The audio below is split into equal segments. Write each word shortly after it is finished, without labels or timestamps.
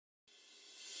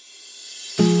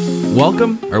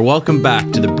Welcome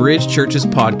back to the Bridge Churches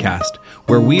podcast,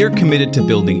 where we are committed to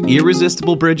building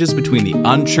irresistible bridges between the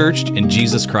unchurched and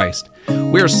Jesus Christ.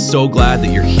 We are so glad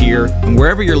that you're here, and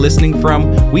wherever you're listening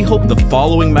from, we hope the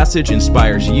following message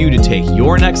inspires you to take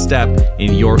your next step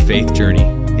in your faith journey.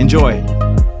 Enjoy.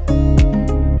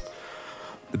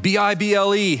 The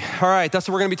B-I-B-L-E. All right, that's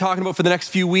what we're going to be talking about for the next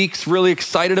few weeks. Really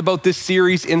excited about this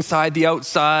series, Inside the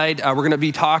Outside. We're going to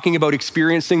be talking about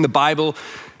experiencing the Bible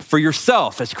for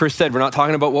yourself. As Chris said, we're not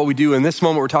talking about what we do in this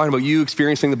moment. We're talking about you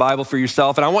experiencing the Bible for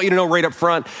yourself. And I want you to know right up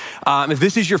front, if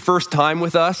this is your first time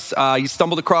with us, you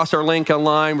stumbled across our link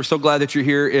online, we're so glad that you're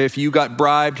here. If you got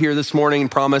bribed here this morning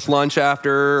and promised lunch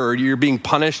after, or you're being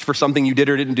punished for something you did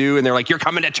or didn't do, and they're like, you're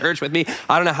coming to church with me.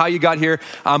 I don't know how you got here.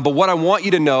 But what I want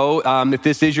you to know, if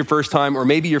this is your first time, or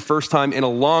maybe your first time in a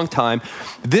long time,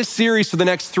 this series for the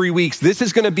next 3 weeks, this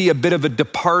is going to be a bit of a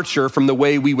departure from the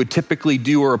way we would typically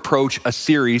do or approach a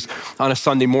series on a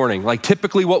Sunday morning. Like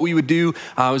typically what we would do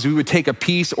is we would take a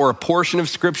piece or a portion of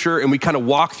scripture and we kind of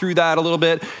walk through that a little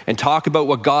bit and talk about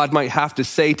what God might have to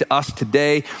say to us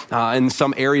today in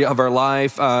some area of our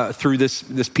life through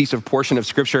this piece of portion of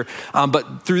scripture.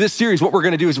 But through this series, what we're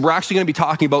going to do is we're actually going to be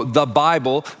talking about the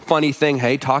Bible. Funny thing,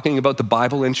 hey, talking about the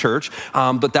Bible in church.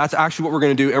 But that's actually what we're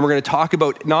going to do. And we're going to talk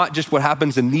about not just what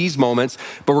happens in these moments,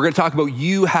 but we're going to talk about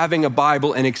you having a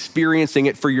Bible and experiencing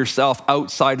it for yourself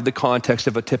outside of the context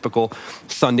of a typical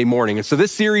Sunday morning. And so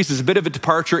this series is a bit of a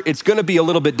departure. It's going to be a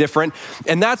little bit different.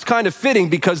 And that's kind of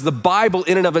fitting because the Bible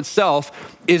in and of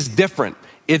itself is different.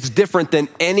 It's different than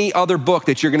any other book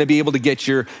that you're going to be able to get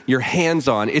your hands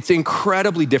on. It's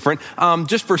incredibly different.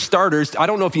 Just for starters, I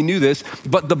don't know if you knew this,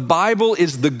 but the Bible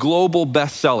is the global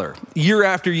bestseller. Year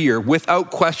after year,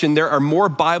 without question, there are more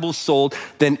Bibles sold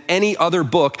than any other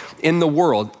book in the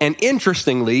world. And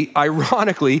interestingly,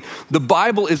 ironically, the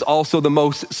Bible is also the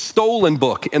most stolen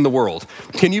book in the world.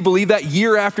 Can you believe that?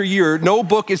 Year after year, no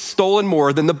book is stolen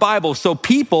more than the Bible. So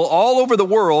people all over the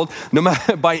world, no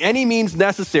matter by any means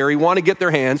necessary, want to get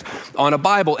their hands on a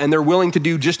Bible, and they're willing to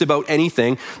do just about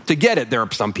anything to get it. There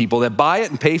are some people that buy it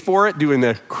and pay for it, doing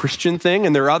the Christian thing,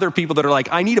 and there are other people that are like,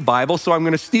 I need a Bible, so I'm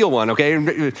going to steal one,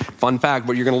 okay? Fun fact,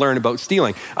 what you're going to learn about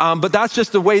stealing. But that's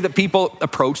just the way that people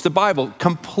approach the Bible,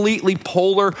 completely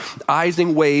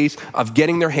polarizing ways of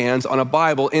getting their hands on a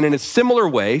Bible. And in a similar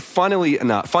way, funny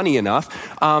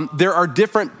enough, there are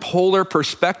different polar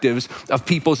perspectives of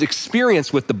people's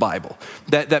experience with the Bible,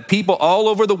 that people all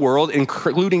over the world,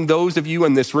 including those of you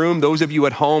in this room, those of you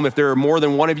at home, if there are more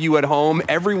than one of you at home,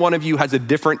 every one of you has a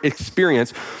different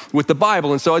experience with the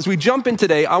Bible. And so as we jump in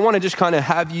today, I want to just kind of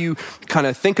have you kind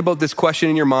of think about this question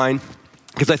in your mind,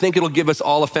 because I think it'll give us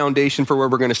all a foundation for where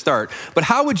we're going to start. But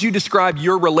how would you describe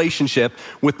your relationship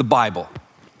with the Bible?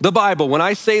 The Bible, when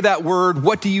I say that word,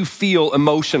 what do you feel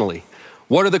emotionally?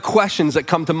 What are the questions that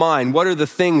come to mind? What are the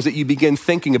things that you begin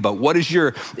thinking about? What is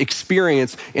your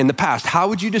experience in the past? How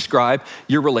would you describe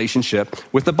your relationship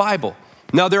with the Bible?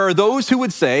 Now, there are those who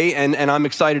would say, and I'm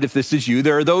excited if this is you,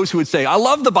 there are those who would say, I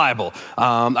love the Bible.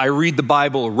 I read the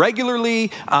Bible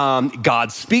regularly.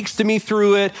 God speaks to me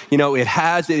through it. You know, it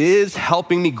is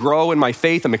helping me grow in my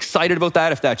faith. I'm excited about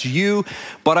that if that's you.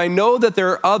 But I know that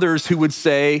there are others who would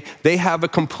say they have a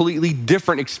completely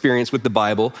different experience with the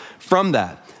Bible from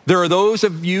that. There are those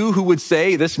of you who would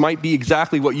say, this might be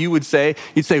exactly what you would say.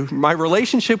 You'd say, my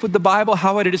relationship with the Bible,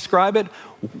 how would I describe it?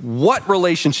 What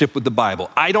relationship with the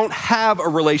Bible? I don't have a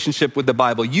relationship with the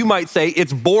Bible. You might say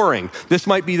it's boring. This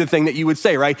might be the thing that you would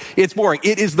say, right? It's boring.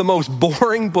 It is the most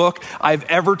boring book I've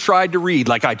ever tried to read.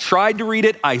 Like I tried to read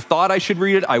it. I thought I should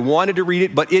read it. I wanted to read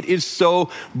it, but it is so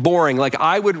boring. Like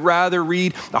I would rather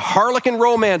read a Harlequin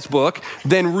romance book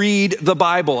than read the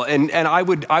Bible. And I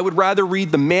would rather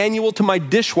read the manual to my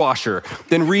dishwasher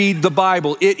than read the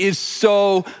Bible. It is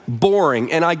so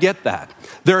boring. And I get that.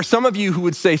 There are some of you who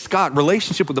would say, Scott,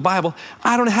 relationship with the Bible,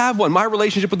 I don't have one. My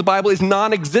relationship with the Bible is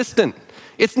non-existent.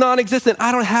 It's non-existent.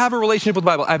 I don't have a relationship with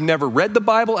the Bible. I've never read the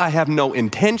Bible. I have no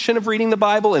intention of reading the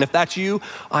Bible. And if that's you,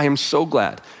 I am so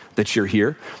glad that you're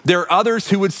here. There are others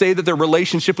who would say that their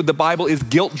relationship with the Bible is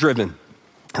guilt-driven.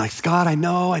 Like, Scott, I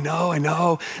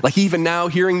know. Like even now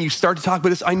hearing you start to talk about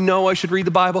this, I know I should read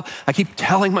the Bible. I keep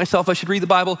telling myself I should read the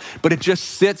Bible, but it just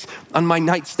sits on my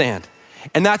nightstand.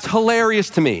 And that's hilarious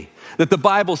to me. That the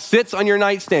Bible sits on your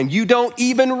nightstand. You don't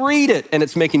even read it, and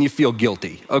it's making you feel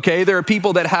guilty, okay? There are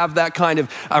people that have that kind of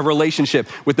relationship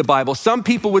with the Bible. Some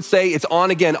people would say it's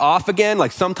on again, off again.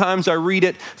 Like sometimes I read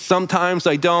it, sometimes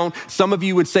I don't. Some of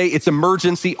you would say it's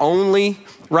emergency only,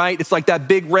 right? It's like that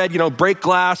big red, break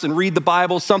glass and read the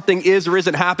Bible. Something is or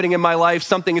isn't happening in my life.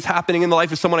 Something is happening in the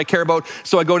life of someone I care about,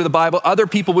 so I go to the Bible. Other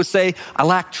people would say I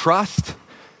lack trust.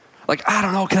 like, I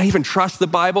don't know, can I even trust the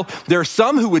Bible? There are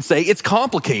some who would say it's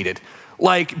complicated.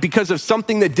 Like because of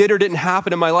something that did or didn't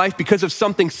happen in my life, because of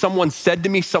something someone said to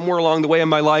me somewhere along the way in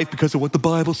my life, because of what the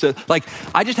Bible said. Like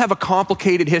I just have a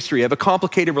complicated history. I have a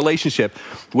complicated relationship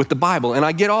with the Bible, and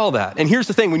I get all that. And here's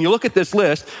the thing, when you look at this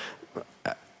list,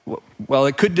 well,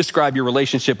 it could describe your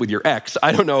relationship with your ex.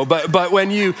 I don't know, but when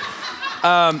you,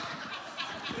 when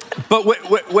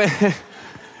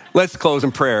let's close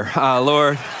in prayer,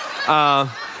 Lord,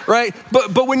 right?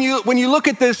 But when you look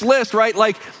at this list, right,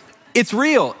 like it's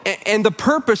real. And the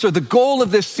purpose or the goal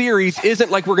of this series isn't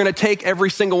like we're going to take every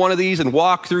single one of these and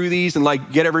walk through these and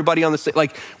like get everybody on the same.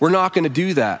 Like we're not going to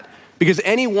do that. Because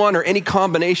any one or any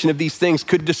combination of these things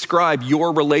could describe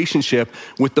your relationship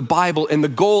with the Bible. And the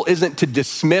goal isn't to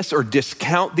dismiss or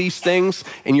discount these things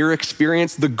in your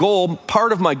experience. The goal,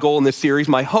 part of my goal in this series,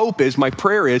 my hope is, my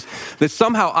prayer is that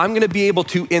somehow I'm going to be able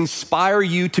to inspire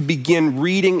you to begin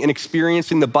reading and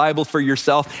experiencing the Bible for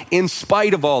yourself in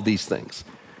spite of all these things.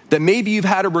 That maybe you've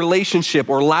had a relationship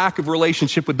or lack of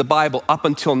relationship with the Bible up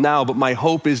until now, but my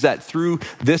hope is that through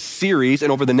this series and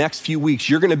over the next few weeks,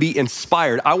 you're gonna be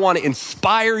inspired. I wanna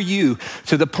inspire you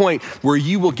to the point where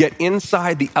you will get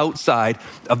inside the outside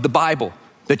of the Bible,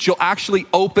 that you'll actually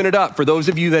open it up. For those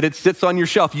of you that it sits on your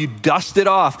shelf, you dust it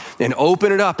off and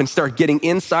open it up and start getting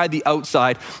inside the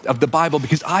outside of the Bible,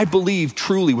 because I believe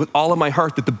truly with all of my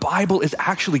heart that the Bible is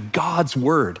actually God's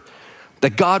word,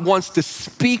 that God wants to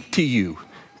speak to you.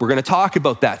 We're going to talk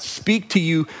about that, speak to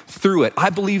you through it.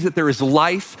 I believe that there is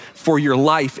life for your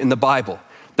life in the Bible,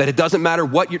 that it doesn't matter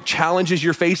what your challenges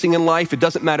you're facing in life. It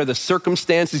doesn't matter the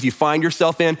circumstances you find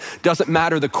yourself in. It doesn't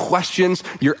matter the questions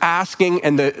you're asking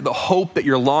and the hope that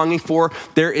you're longing for.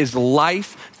 There is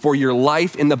life for your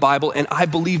life in the Bible. And I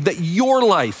believe that your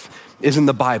life is in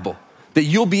the Bible, that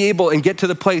you'll be able and get to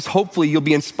the place, hopefully you'll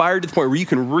be inspired to the point where you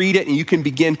can read it and you can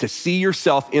begin to see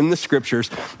yourself in the scriptures,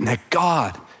 and that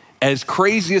God, as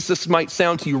crazy as this might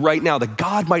sound to you right now, that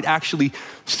God might actually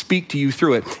speak to you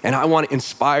through it. And I want to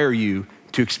inspire you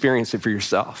to experience it for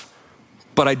yourself.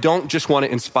 But I don't just want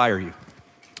to inspire you,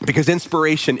 because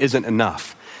inspiration isn't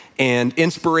enough. And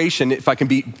inspiration, if I can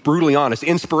be brutally honest,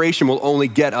 inspiration will only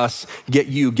get us, get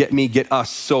you, get me, get us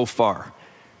so far.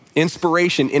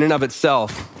 Inspiration in and of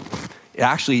itself, it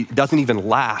actually doesn't even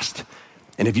last.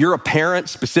 And if you're a parent,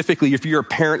 specifically if you're a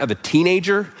parent of a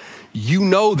teenager, you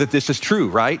know that this is true,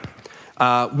 right?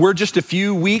 We're just a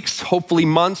few weeks, hopefully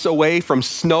months away from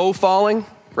snow falling,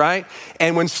 right?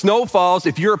 And when snow falls,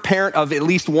 if you're a parent of at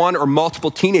least one or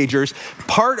multiple teenagers,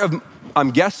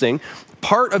 I'm guessing,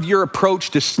 part of your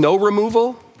approach to snow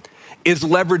removal is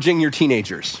leveraging your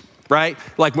teenagers, right?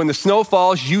 Like when the snow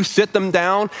falls, you sit them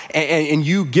down and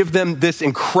you give them this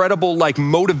incredible, like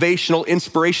motivational,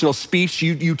 inspirational speech.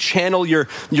 You channel your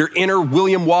inner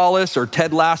William Wallace or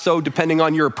Ted Lasso, depending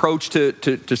on your approach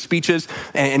to speeches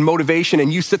and motivation.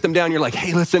 And you sit them down, you're like,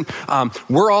 hey, listen,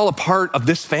 we're all a part of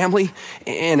this family.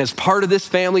 And as part of this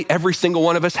family, every single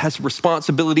one of us has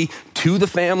responsibility to the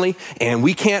family. And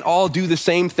we can't all do the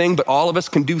same thing, but all of us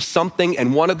can do something.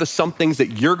 And one of the somethings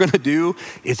that you're gonna do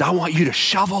is I want you to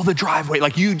shovel the driveway.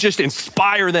 Like you just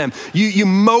inspire them. You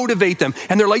motivate them.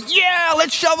 And they're like, yeah,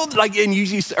 let's shovel. Like, and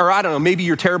or I don't know, maybe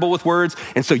you're terrible with words.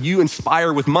 And so you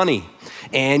inspire with money.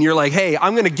 And you're like, hey,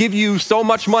 I'm going to give you so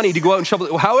much money to go out and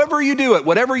shovel. However you do it,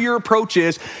 whatever your approach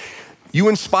is, you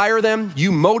inspire them,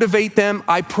 you motivate them.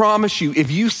 I promise you, if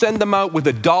you send them out with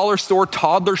a dollar store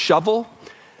toddler shovel,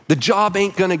 the job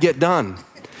ain't going to get done.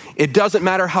 It doesn't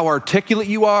matter how articulate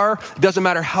you are. It doesn't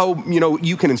matter how,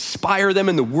 you can inspire them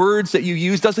in the words that you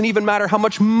use. It doesn't even matter how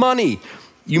much money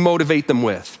you motivate them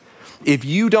with. If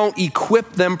you don't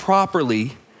equip them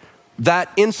properly,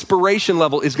 that inspiration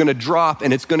level is going to drop,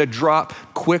 and it's going to drop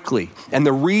quickly. And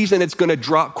the reason it's going to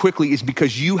drop quickly is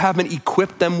because you haven't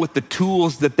equipped them with the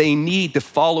tools that they need to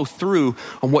follow through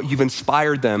on what you've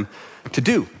inspired them to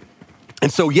do.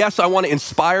 And so, yes, I want to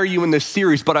inspire you in this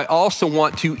series, but I also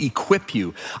want to equip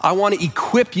you. I want to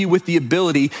equip you with the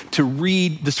ability to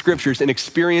read the scriptures and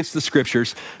experience the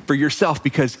scriptures for yourself,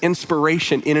 because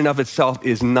inspiration in and of itself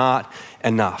is not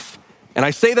enough. And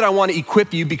I say that I want to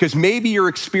equip you because maybe your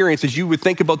experience, as you would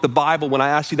think about the Bible, when I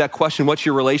ask you that question, what's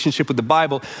your relationship with the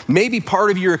Bible? Maybe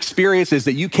part of your experience is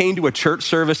that you came to a church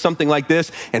service, something like this,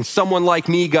 and someone like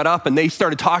me got up and they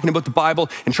started talking about the Bible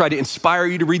and tried to inspire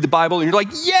you to read the Bible. And you're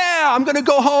like, yeah, I'm going to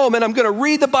go home and I'm going to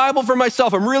read the Bible for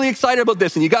myself. I'm really excited about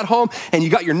this. And you got home and you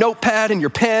got your notepad and your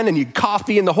pen and your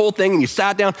coffee and the whole thing, and you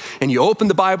sat down and you opened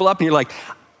the Bible up and you're like,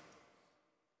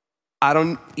 I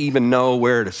don't even know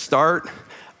where to start.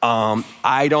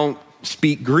 I don't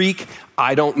speak Greek.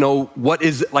 I don't know what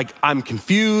is, like, I'm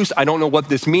confused. I don't know what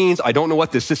this means. I don't know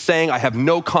what this is saying. I have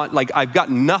I've got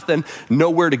nothing,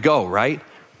 nowhere to go, right?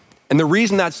 And the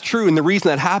reason that's true and the reason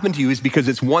that happened to you is because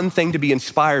it's one thing to be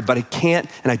inspired, but I can't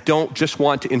and I don't just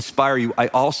want to inspire you. I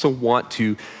also want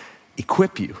to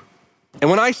equip you. And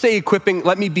when I say equipping,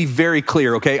 let me be very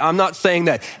clear, okay? I'm not saying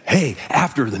that, hey,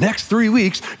 after the next 3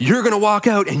 weeks, you're gonna walk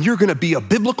out and you're gonna be a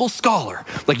biblical scholar.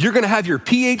 Like, you're gonna have your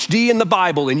PhD in the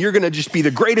Bible and you're gonna just be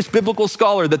the greatest biblical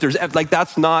scholar that there's, like,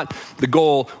 that's not the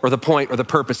goal or the point or the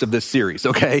purpose of this series,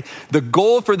 okay? The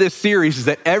goal for this series is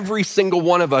that every single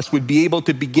one of us would be able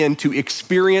to begin to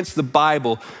experience the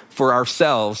Bible for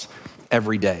ourselves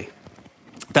every day.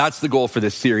 That's the goal for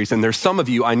this series. And there's some of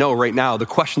you, I know right now, the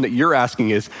question that you're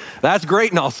asking is, that's great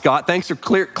and all, Scott, thanks for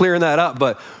clearing that up,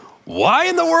 but why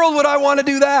in the world would I want to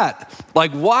do that?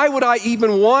 Like, why would I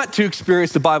even want to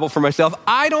experience the Bible for myself?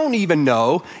 I don't even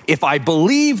know if I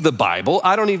believe the Bible.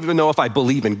 I don't even know if I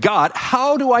believe in God.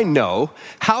 How do I know?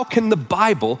 How can the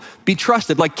Bible be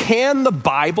trusted? Like, can the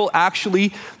Bible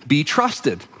actually be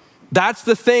trusted? That's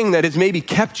the thing that has maybe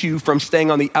kept you from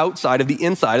staying on the outside of the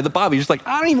inside of the Bible. You're just like,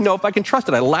 I don't even know if I can trust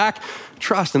it. I lack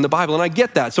trust in the Bible, and I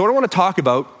get that. So what I want to talk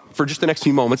about for just the next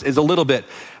few moments is a little bit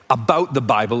about the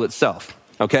Bible itself,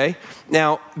 okay?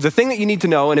 Now, the thing that you need to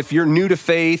know, and if you're new to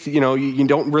faith, you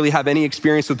don't really have any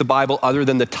experience with the Bible other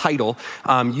than the title,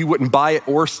 you wouldn't buy it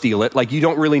or steal it, like you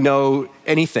don't really know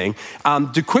anything.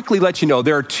 To quickly let you know,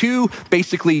 there are two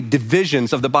basically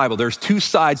divisions of the Bible. There's two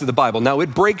sides of the Bible. Now,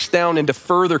 it breaks down into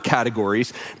further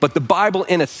categories, but the Bible,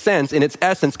 in a sense, in its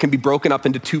essence, can be broken up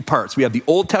into two parts. We have the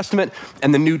Old Testament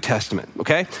and the New Testament,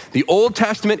 okay? The Old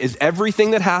Testament is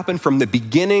everything that happened from the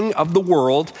beginning of the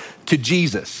world to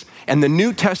Jesus. And the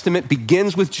New Testament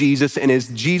begins with Jesus and is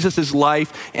Jesus'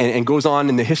 life and goes on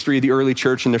in the history of the early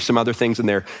church, and there's some other things in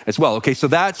there as well. Okay, so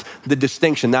that's the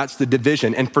distinction, that's the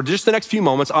division. And for just the next few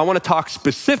moments, I want to talk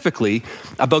specifically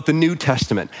about the New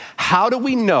Testament. How do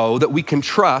we know that we can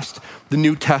trust the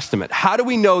New Testament? How do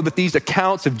we know that these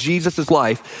accounts of Jesus'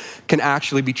 life can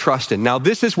actually be trusted? Now,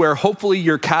 this is where hopefully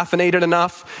you're caffeinated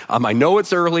enough. I know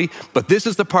it's early, but this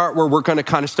is the part where we're going to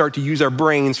kind of start to use our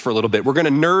brains for a little bit. We're going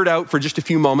to nerd out for just a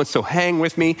few moments, so hang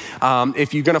with me.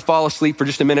 If you're going to fall asleep for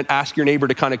just a minute, ask your neighbor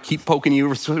to kind of keep poking you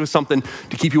with something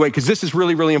to keep you awake, because this is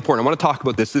really, really important. I want to talk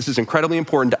about this. This is incredibly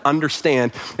important to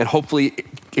understand and hopefully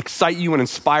excite you and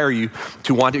inspire you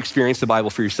to want to experience the Bible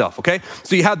for yourself, okay?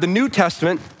 So you have the New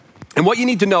Testament. And what you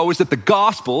need to know is that the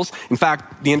Gospels, in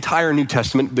fact, the entire New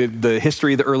Testament, the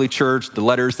history of the early church, the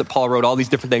letters that Paul wrote, all these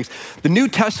different things, the New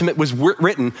Testament was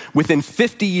written within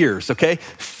 50 years, okay?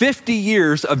 50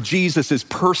 years of Jesus'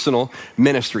 personal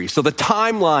ministry. So the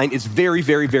timeline is very,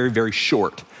 very, very, very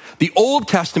short. The Old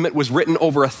Testament was written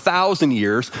over 1,000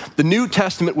 years. The New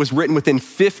Testament was written within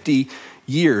 50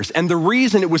 years. And the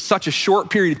reason it was such a short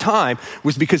period of time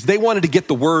was because they wanted to get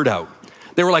the word out.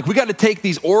 They were like, we got to take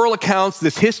these oral accounts,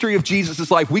 this history of Jesus'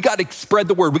 life. We got to spread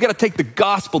the word. We got to take the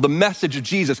gospel, the message of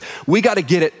Jesus. We got to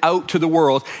get it out to the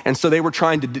world. And so they were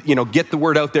trying to, get the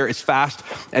word out there as fast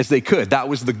as they could. That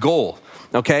was the goal.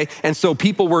 Okay. And so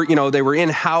people were, they were in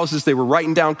houses, they were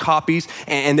writing down copies,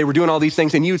 and they were doing all these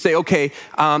things. And you would say, okay,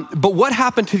 but what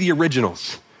happened to the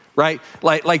originals? Right?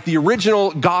 Like the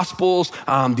original gospels,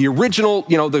 the original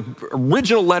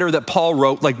letter that Paul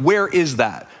wrote, like, where is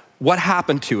that? What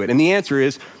happened to it? And the answer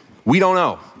is, we don't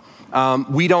know.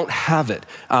 We don't have it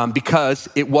because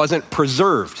it wasn't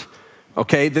preserved.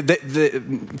 Okay,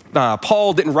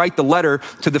 Paul didn't write the letter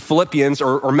to the Philippians,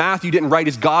 or Matthew didn't write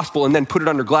his gospel and then put it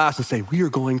under glass and say, we are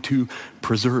going to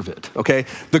preserve it. Okay,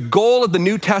 the goal of the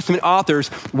New Testament authors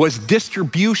was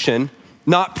distribution,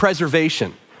 not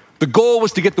preservation. The goal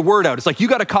was to get the word out. It's like, you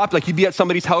got a copy, like you'd be at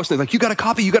somebody's house and they're like, you got a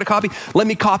copy. Let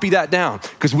me copy that down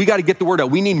because we got to get the word out.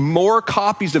 We need more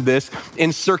copies of this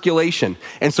in circulation.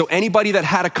 And so anybody that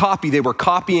had a copy, they were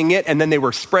copying it and then they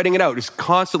were spreading it out. It's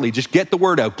constantly just get the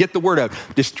word out.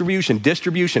 Distribution.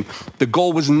 The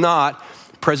goal was not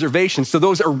preservation. So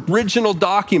those original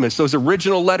documents, those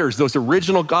original letters, those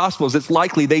original gospels, it's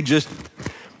likely they just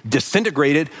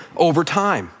disintegrated over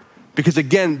time. Because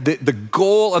again, the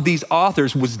goal of these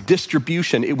authors was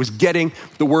distribution. It was getting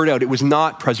the word out. It was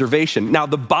not preservation. Now,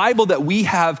 the Bible that we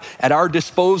have at our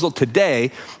disposal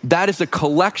today, that is a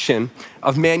collection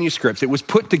of manuscripts. It was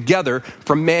put together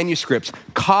from manuscripts,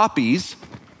 copies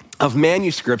of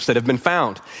manuscripts that have been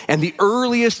found. And the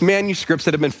earliest manuscripts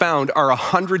that have been found are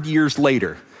 100 years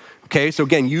later. Okay, so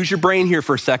again, use your brain here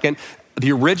for a second.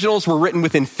 The originals were written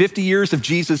within 50 years of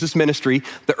Jesus' ministry.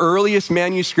 The earliest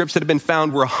manuscripts that have been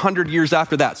found were 100 years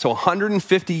after that, so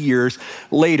 150 years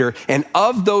later. And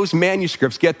of those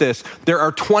manuscripts, get this, there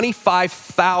are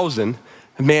 25,000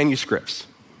 manuscripts.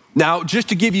 Now, just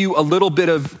to give you a little bit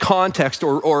of context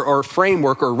or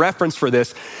framework or reference for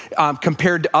this,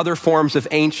 compared to other forms of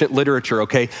ancient literature,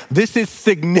 okay? This is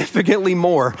significantly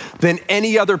more than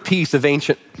any other piece of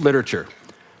ancient literature.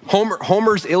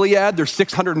 Homer's Iliad, there's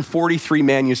 643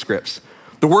 manuscripts.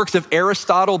 The works of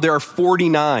Aristotle, there are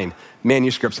 49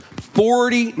 manuscripts.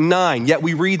 49, yet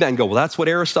we read that and go, well, that's what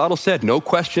Aristotle said. No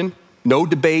question, no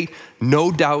debate,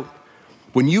 no doubt.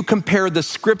 When you compare the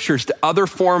scriptures to other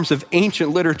forms of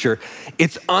ancient literature,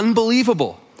 it's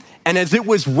unbelievable. And as it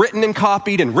was written and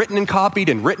copied and written and copied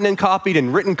and written and copied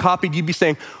and written and copied, you'd be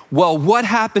saying, well, what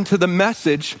happened to the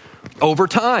message over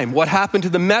time? What happened to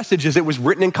the message as it was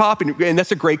written and copied? And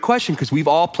that's a great question because we've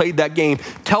all played that game,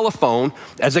 telephone,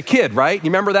 as a kid, right? You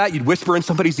remember that? You'd whisper in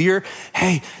somebody's ear,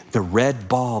 hey, the red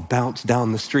ball bounced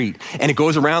down the street. And it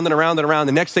goes around and around and around.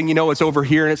 The next thing you know, it's over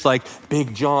here and it's like,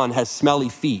 Big John has smelly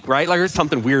feet, right? Like there's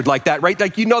something weird like that, right?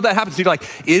 Like you know that happens. You're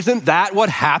like, isn't that what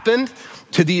happened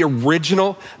to the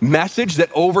original message,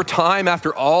 that over time,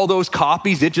 after all those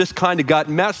copies, it just kind of got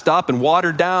messed up and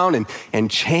watered down and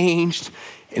changed?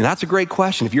 And that's a great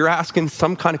question. If you're asking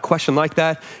some kind of question like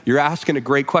that, you're asking a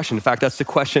great question. In fact, that's the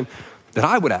question that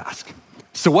I would ask.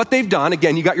 So what they've done,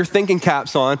 again, you got your thinking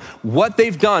caps on, what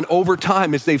they've done over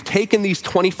time is they've taken these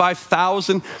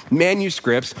 25,000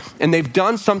 manuscripts and they've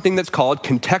done something that's called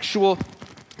contextual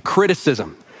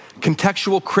criticism.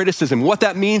 Contextual criticism. What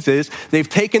that means is they've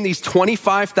taken these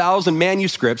 25,000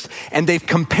 manuscripts and they've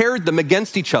compared them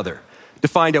against each other to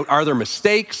find out, are there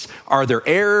mistakes? Are there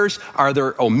errors? Are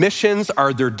there omissions?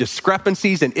 Are there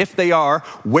discrepancies? And if they are,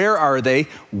 where are they?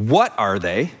 What are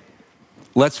they?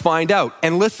 Let's find out.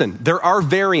 And listen, there are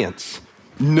variants.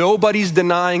 Nobody's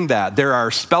denying that. There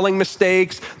are spelling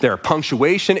mistakes. There are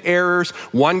punctuation errors.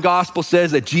 One gospel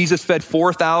says that Jesus fed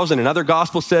 4,000. Another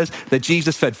gospel says that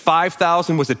Jesus fed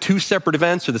 5,000. Was it two separate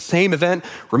events or the same event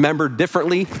remembered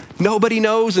differently? Nobody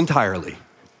knows entirely.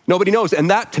 Nobody knows.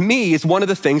 And that, to me, is one of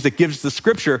the things that gives the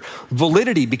scripture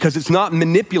validity, because it's not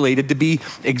manipulated to be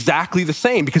exactly the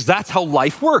same, because that's how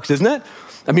life works, isn't it?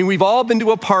 I mean, we've all been to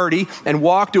a party and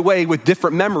walked away with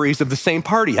different memories of the same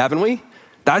party, haven't we?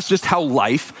 That's just how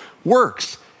life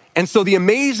works. And so the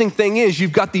amazing thing is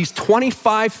you've got these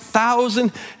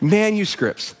 25,000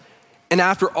 manuscripts. And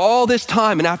after all this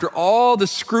time and after all the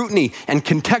scrutiny and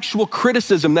contextual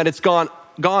criticism that it's gone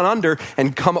under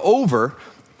and come over,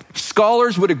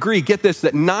 scholars would agree, get this,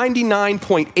 that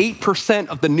 99.8%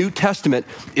 of the New Testament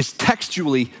is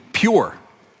textually pure.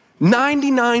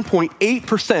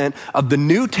 99.8% of the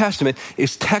New Testament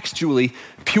is textually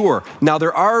pure. Now,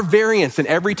 there are variants, and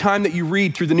every time that you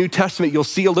read through the New Testament, you'll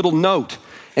see a little note.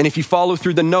 And if you follow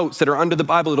through the notes that are under the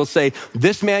Bible, it'll say,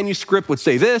 this manuscript would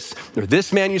say this, or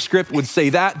this manuscript would say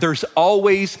that. There's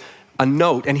always a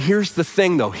note. And here's the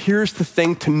thing, though. Here's the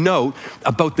thing to note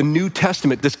about the New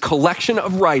Testament, this collection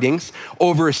of writings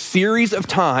over a series of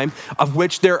time, of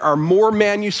which there are more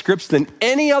manuscripts than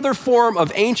any other form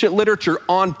of ancient literature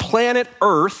on planet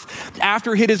Earth,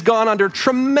 after it has gone under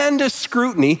tremendous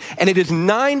scrutiny, and it is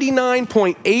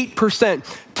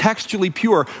 99.8% textually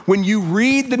pure. When you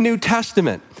read the New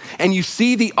Testament and you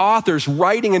see the authors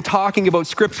writing and talking about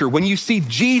Scripture, when you see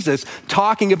Jesus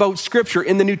talking about Scripture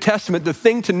in the New Testament, the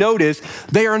thing to note is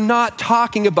they are not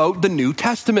talking about the New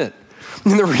Testament.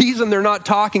 And the reason they're not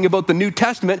talking about the New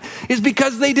Testament is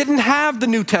because they didn't have the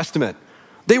New Testament.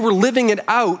 They were living it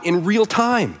out in real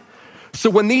time. So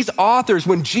when these authors,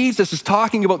 when Jesus is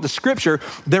talking about the Scripture,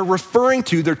 they're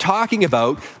talking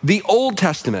about the Old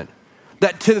Testament.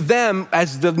 That to them,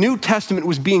 as the New Testament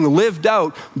was being lived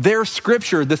out, their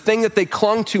scripture, the thing that they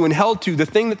clung to and held to, the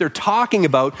thing that they're talking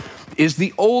about is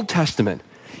the Old Testament.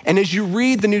 And as you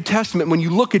read the New Testament, when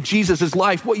you look at Jesus'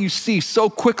 life, what you see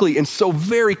so quickly and so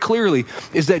very clearly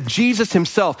is that Jesus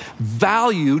himself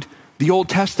valued the Old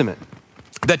Testament.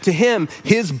 That to him,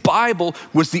 his Bible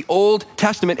was the Old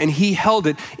Testament, and he held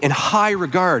it in high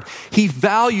regard. He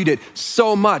valued it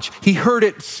so much. He heard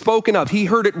it spoken of. He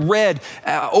heard it read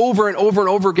over and over and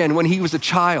over again when he was a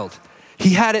child.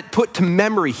 He had it put to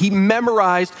memory. He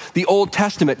memorized the Old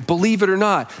Testament. Believe it or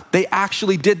not, they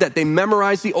actually did that. They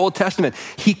memorized the Old Testament.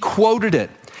 He quoted it.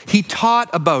 He taught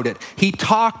about it. He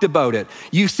talked about it.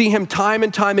 You see him time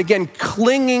and time again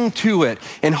clinging to it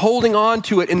and holding on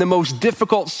to it in the most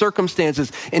difficult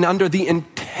circumstances and under the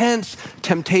intense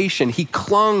temptation. He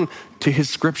clung to his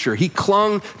scripture. He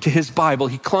clung to his Bible.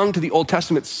 He clung to the Old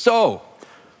Testament. So,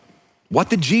 what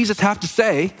did Jesus have to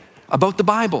say about the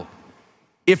Bible?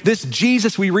 If this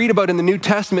Jesus we read about in the New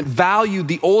Testament valued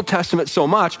the Old Testament so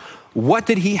much, what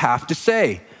did he have to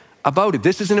say about it?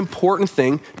 This is an important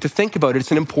thing to think about. It's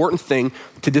an important thing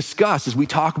to discuss as we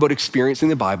talk about experiencing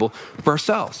the Bible for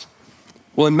ourselves.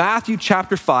 Well, in Matthew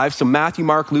chapter 5, so Matthew,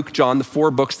 Mark, Luke, John, the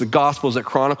 4 books, the Gospels that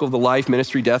chronicle the life,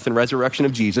 ministry, death, and resurrection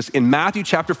of Jesus. In Matthew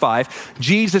chapter 5,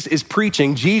 Jesus is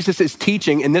preaching, Jesus is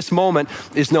teaching, and this moment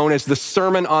is known as the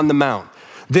Sermon on the Mount.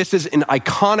 This is an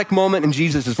iconic moment in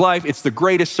Jesus' life. It's the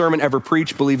greatest sermon ever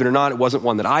preached, believe it or not. It wasn't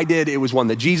one that I did. It was one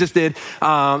that Jesus did.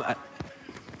 Yeah.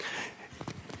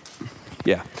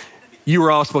 You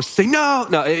were all supposed to say,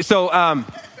 no. So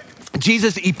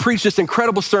Jesus, he preached this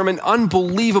incredible sermon,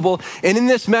 unbelievable. And in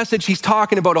this message, he's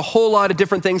talking about a whole lot of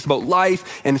different things about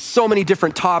life and so many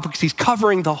different topics. He's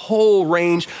covering the whole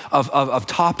range of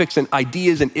topics and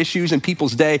ideas and issues in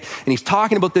people's day. And he's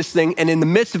talking about this thing. And in the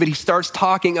midst of it, he starts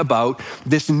talking about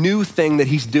this new thing that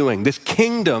he's doing, this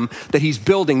kingdom that he's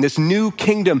building, this new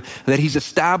kingdom that he's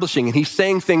establishing. And he's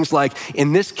saying things like,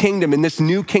 in this kingdom, in this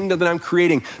new kingdom that I'm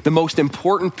creating, the most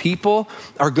important people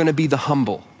are going to be the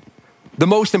humble. The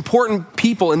most important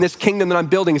people in this kingdom that I'm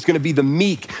building is going to be the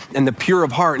meek and the pure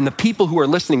of heart. And the people who are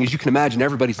listening, as you can imagine,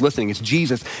 everybody's listening. It's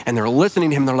Jesus. And they're listening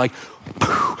to him. They're like,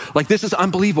 this is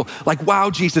unbelievable. Like,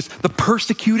 wow, Jesus, the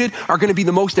persecuted are going to be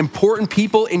the most important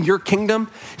people in your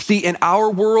kingdom. See, in our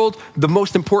world, the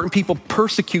most important people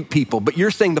persecute people. But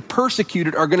you're saying the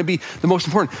persecuted are going to be the most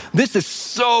important. This is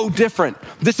so different.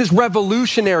 This is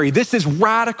revolutionary. This is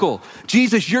radical.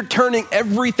 Jesus, you're turning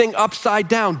everything upside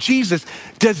down. Jesus,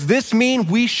 does this mean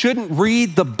we shouldn't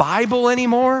read the Bible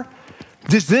anymore?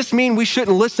 Does this mean we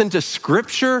shouldn't listen to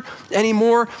scripture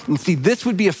anymore? And see, this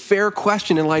would be a fair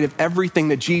question in light of everything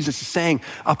that Jesus is saying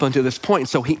up until this point.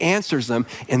 So he answers them,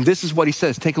 and this is what he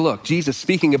says. Take a look. Jesus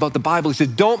speaking about the Bible, he says,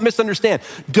 don't misunderstand.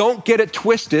 Don't get it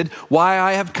twisted why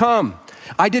I have come.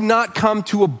 I did not come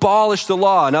to abolish the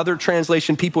law. Another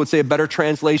translation, people would say a better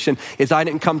translation is I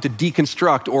didn't come to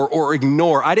deconstruct or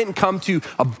ignore. I didn't come to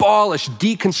abolish,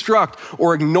 deconstruct,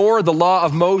 or ignore the law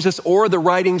of Moses or the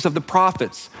writings of the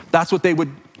prophets. That's what they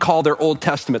would call their Old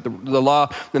Testament, the law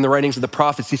and the writings of the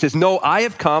prophets. He says, no,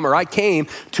 I came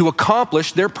to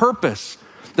accomplish their purpose.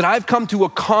 That I've come to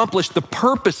accomplish the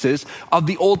purposes of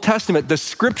the Old Testament, the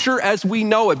scripture as we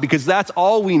know it, because that's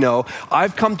all we know.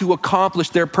 I've come to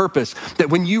accomplish their purpose. That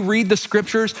when you read the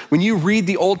scriptures, when you read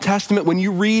the Old Testament, when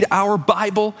you read our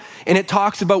Bible, and it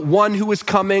talks about one who is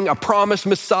coming, a promised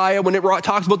Messiah, when it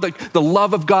talks about the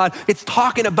love of God, it's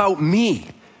talking about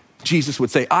me, Jesus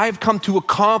would say. I've come to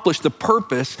accomplish the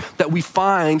purpose that we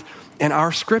find in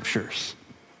our scriptures.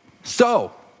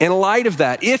 So, in light of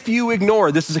that, if you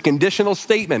ignore, this is a conditional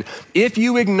statement, if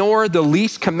you ignore the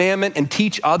least commandment and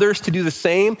teach others to do the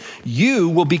same, you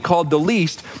will be called the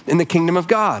least in the kingdom of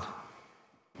God.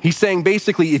 He's saying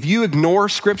basically, if you ignore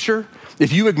scripture,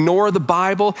 if you ignore the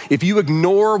Bible, if you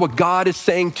ignore what God is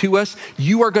saying to us,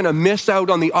 you are going to miss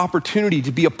out on the opportunity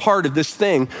to be a part of this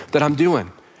thing that I'm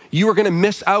doing. You are going to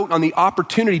miss out on the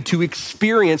opportunity to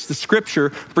experience the scripture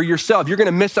for yourself. You're going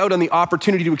to miss out on the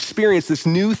opportunity to experience this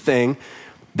new thing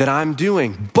that I'm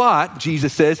doing. But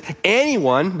Jesus says,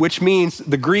 anyone, which means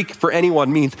the Greek for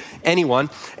anyone means anyone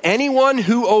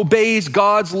who obeys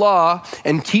God's law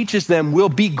and teaches them will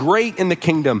be great in the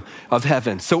kingdom of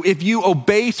heaven. So if you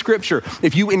obey scripture,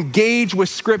 if you engage with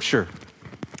scripture,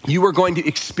 you are going to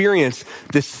experience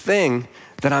this thing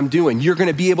that I'm doing. You're going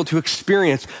to be able to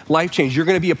experience life change. You're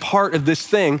going to be a part of this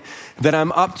thing that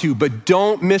I'm up to, but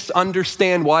don't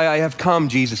misunderstand why I have come,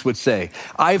 Jesus would say.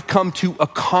 I've come to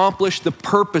accomplish the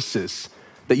purposes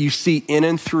that you see in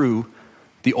and through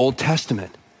the Old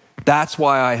Testament. That's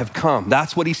why I have come.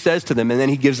 That's what he says to them. And then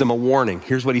he gives them a warning.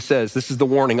 Here's what he says. This is the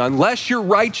warning. Unless your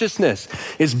righteousness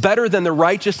is better than the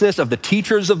righteousness of the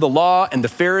teachers of the law and the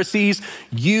Pharisees,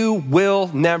 you will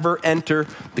never enter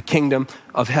the kingdom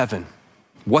of heaven.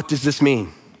 What does this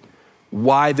mean?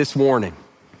 Why this warning?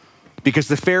 Because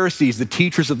the Pharisees, the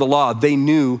teachers of the law, they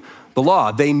knew the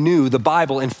law. They knew the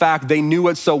Bible. In fact, they knew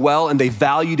it so well and they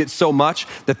valued it so much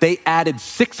that they added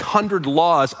 600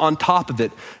 laws on top of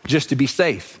it just to be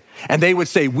safe. And they would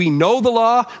say, we know the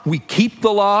law, we keep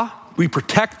the law, we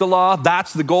protect the law,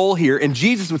 that's the goal here. And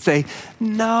Jesus would say,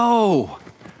 no,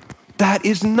 that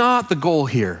is not the goal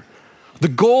here. The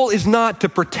goal is not to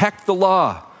protect the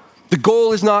law. The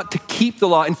goal is not to keep the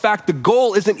law. In fact, the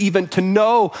goal isn't even to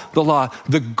know the law.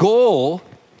 The goal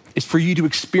is for you to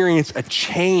experience a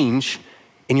change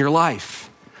in your life.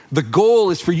 The goal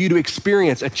is for you to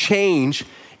experience a change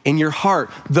in your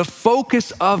heart. The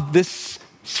focus of this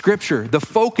scripture, the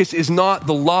focus is not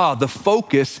the law. The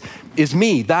focus is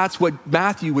me. That's what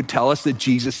Matthew would tell us that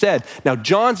Jesus said. Now,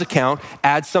 John's account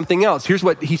adds something else. Here's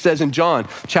what he says in John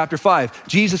chapter 5.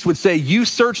 Jesus would say, you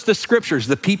search the scriptures,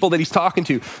 the people that he's talking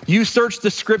to. You search the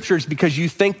scriptures because you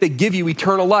think they give you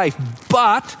eternal life.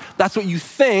 But, that's what you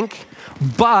think,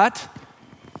 but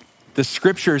the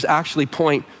scriptures actually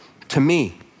point to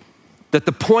me. That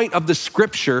the point of the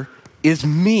scripture is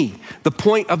me. The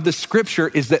point of the scripture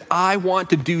is that I want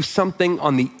to do something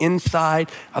on the inside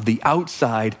of the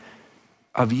outside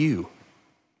of you.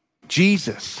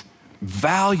 Jesus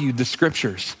valued the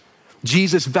scriptures.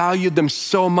 Jesus valued them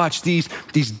so much. These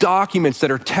documents that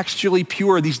are textually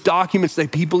pure, these documents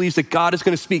that he believes that God is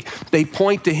going to speak, they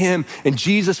point to him, and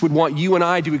Jesus would want you and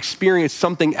I to experience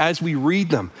something as we read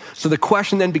them. So the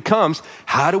question then becomes,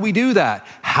 how do we do that?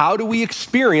 How do we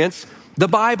experience the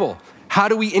Bible? How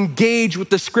do we engage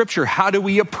with the scripture? How do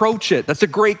we approach it? That's a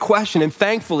great question. And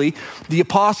thankfully, the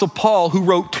Apostle Paul, who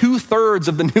wrote 2/3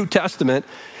 of the New Testament,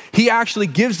 he actually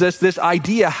gives us this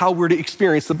idea how we're to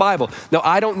experience the Bible. Now,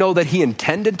 I don't know that he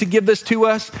intended to give this to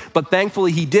us, but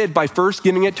thankfully he did by first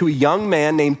giving it to a young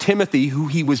man named Timothy, who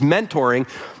he was mentoring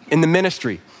in the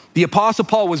ministry. The Apostle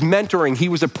Paul was mentoring, he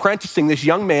was apprenticing this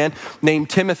young man named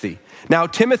Timothy. Now,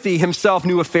 Timothy himself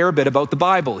knew a fair bit about the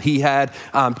Bible. He had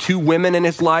 2 women in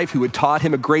his life who had taught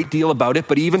him a great deal about it,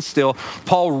 but even still,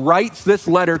 Paul writes this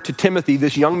letter to Timothy,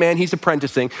 this young man he's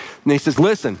apprenticing, and he says,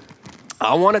 listen,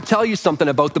 I want to tell you something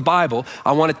about the Bible.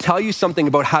 I want to tell you something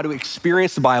about how to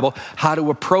experience the Bible, how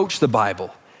to approach the Bible.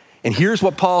 And here's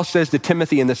what Paul says to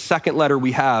Timothy in the second letter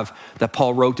we have that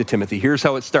Paul wrote to Timothy. Here's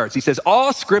how it starts. He says,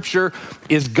 all scripture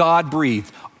is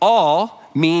God-breathed. All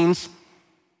means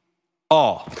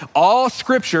all. All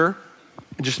scripture,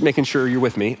 just making sure you're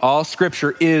with me, all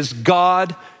scripture is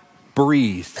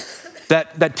God-breathed.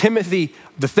 That Timothy,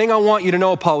 the thing I want you to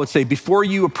know, Paul would say, before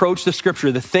you approach the scripture,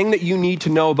 the thing that you need to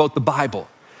know about the Bible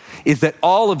is that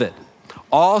all of it,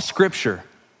 all scripture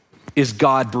is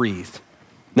God-breathed.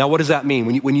 Now, what does that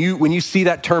mean? When you see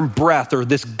that term breath or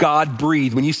this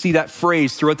God-breathed, when you see that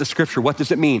phrase throughout the scripture, what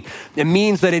does it mean? It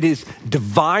means that it is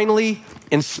divinely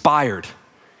inspired.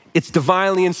 It's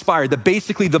divinely inspired. That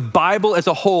basically the Bible as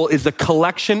a whole is a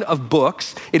collection of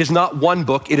books. It is not one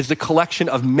book. It is a collection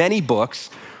of many books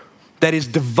that is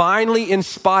divinely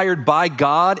inspired by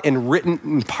God and written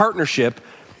in partnership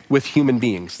with human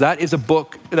beings. That is a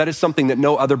book, that is something that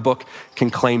no other book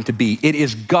can claim to be. It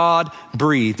is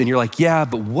God-breathed. And you're like, yeah,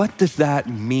 but what does that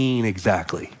mean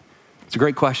exactly? It's a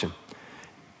great question.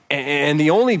 And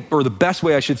the best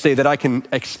way I should say that I can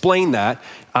explain that,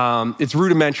 it's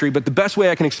rudimentary, but the best way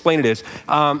I can explain it is,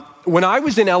 when I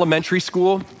was in elementary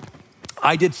school,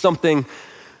 I did something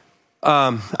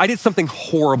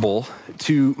horrible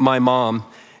to my mom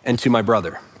and to my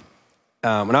brother.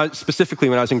 When I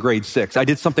was in grade 6, I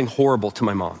did something horrible to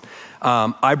my mom.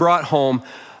 I brought home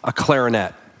a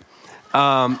clarinet.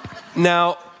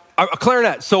 A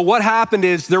clarinet. So what happened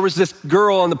is there was this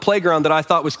girl on the playground that I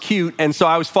thought was cute, and so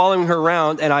I was following her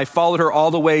around, and I followed her all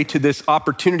the way to this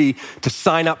opportunity to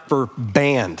sign up for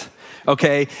band.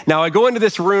 Okay, now I go into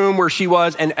this room where she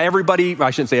was, and everybody,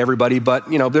 I shouldn't say everybody, but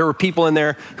there were people in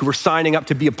there who were signing up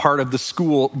to be a part of the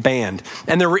school band.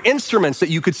 And there were instruments that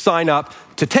you could sign up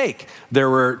to take. There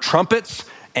were trumpets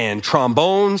and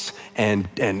trombones and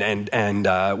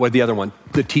what the other one?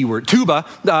 The T word, tuba.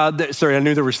 Sorry, I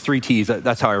knew there was 3 T's.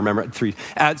 That's how I remember it, 3.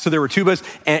 So there were tubas,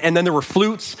 and then there were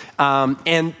flutes,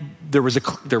 and there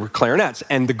were clarinets.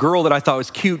 And the girl that I thought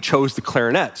was cute chose the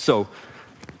clarinet. So,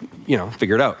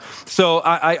 figure it out. So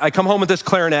I come home with this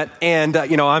clarinet, and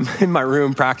I'm in my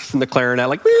room practicing the clarinet,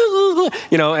 like,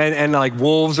 and like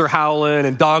wolves are howling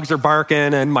and dogs are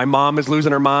barking, and my mom is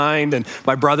losing her mind, and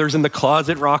my brother's in the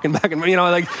closet rocking back, and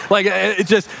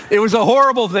it was a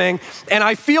horrible thing. And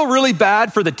I feel really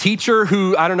bad for the teacher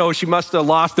who, I don't know, she must have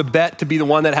lost a bet to be the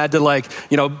one that had to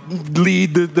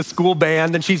lead the school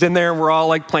band, and she's in there, and we're all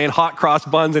like playing hot cross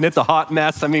buns, and it's a hot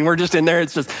mess. I mean, we're just in there.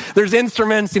 It's just, there's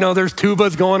instruments, there's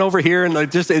tubas going over here, and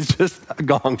it's just a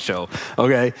gong show,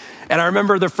 okay? And I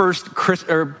remember the first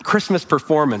Christmas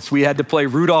performance. We had to play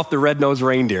Rudolph the Red-Nosed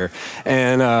Reindeer,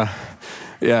 and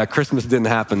Christmas didn't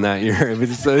happen that year.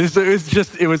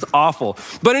 It was awful.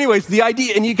 But anyways, the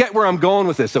idea, and you get where I'm going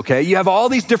with this, okay? You have all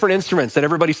these different instruments that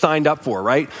everybody signed up for,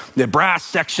 right? The brass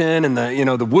section and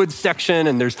the wood section,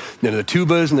 and there's the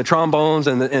tubas and the trombones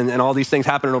and all these things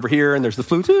happening over here, and there's the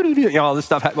flute, all this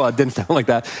stuff. Well, it didn't sound like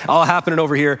that. All happening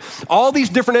over here. All these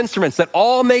different instruments that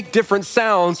all make different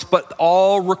sounds, but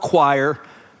all require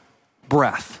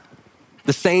breath,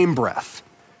 the same breath.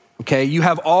 Okay, you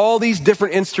have all these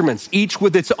different instruments, each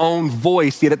with its own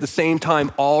voice, yet at the same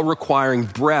time, all requiring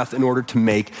breath in order to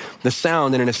make the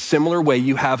sound. And in a similar way,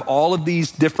 you have all of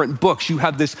these different books. You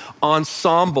have this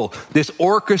ensemble, this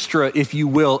orchestra, if you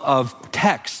will, of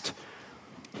text,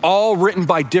 all written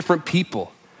by different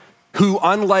people who,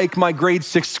 unlike my grade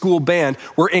 6 school band,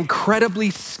 were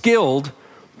incredibly skilled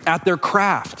at their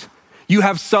craft. You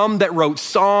have some that wrote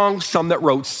songs, some that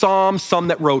wrote psalms, some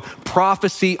that wrote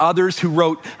prophecy, others who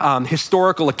wrote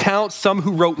historical accounts, some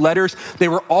who wrote letters. They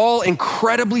were all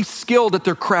incredibly skilled at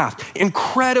their craft,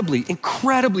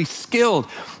 incredibly skilled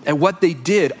at what they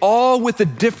did, all with a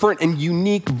different and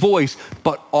unique voice,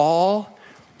 but all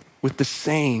with the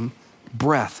same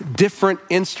breath. Different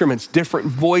instruments, different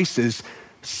voices,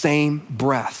 same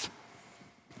breath.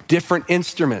 Different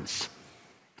instruments,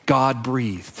 God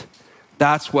breathed.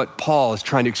 That's what Paul is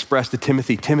trying to express to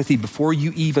Timothy. Timothy, before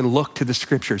you even look to the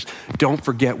scriptures, don't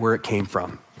forget where it came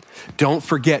from. Don't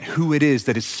forget who it is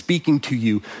that is speaking to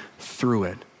you through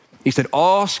it. He said,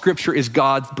 all scripture is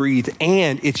God's breathed,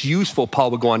 and it's useful, Paul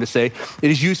would go on to say.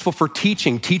 It is useful for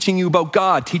teaching you about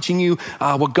God, teaching you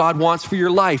what God wants for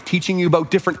your life, teaching you about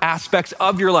different aspects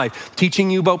of your life, teaching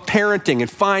you about parenting and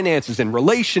finances and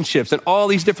relationships and all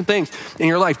these different things in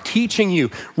your life, teaching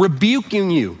you, rebuking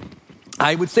you.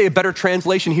 I would say a better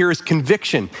translation here is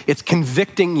conviction. It's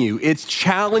convicting you. It's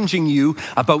challenging you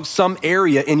about some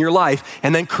area in your life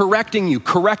and then correcting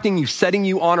you, setting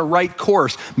you on a right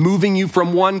course, moving you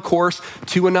from one course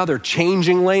to another,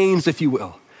 changing lanes, if you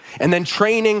will. And then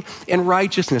training in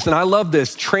righteousness. And I love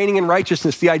this, training in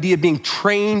righteousness, the idea of being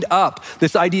trained up,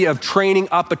 this idea of training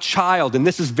up a child. And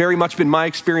this has very much been my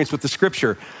experience with the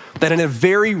scripture, that in a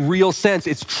very real sense,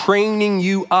 it's training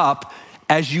you up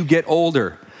as you get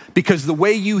older. Because the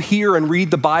way you hear and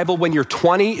read the Bible when you're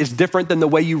 20 is different than the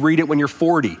way you read it when you're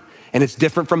 40. And it's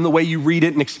different from the way you read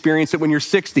it and experience it when you're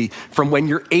 60, from when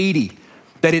you're 80.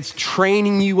 That it's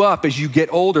training you up as you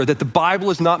get older, that the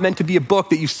Bible is not meant to be a book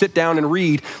that you sit down and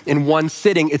read in one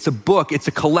sitting. It's a book, it's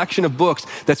a collection of books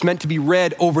that's meant to be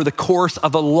read over the course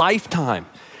of a lifetime.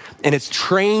 And it's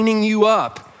training you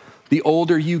up the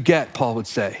older you get, Paul would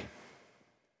say.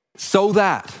 So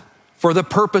that, for the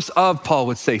purpose of, Paul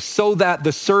would say, so that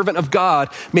the servant of God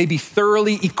may be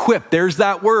thoroughly equipped. There's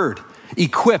that word,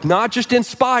 equipped, not just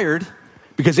inspired,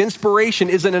 because inspiration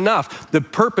isn't enough. The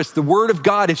purpose, the word of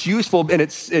God, it's useful and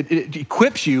it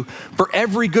equips you for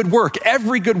every good work,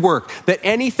 that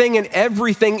anything and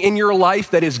everything in your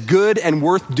life that is good and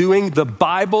worth doing, the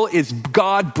Bible is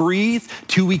God breathed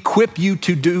to equip you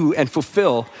to do and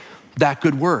fulfill that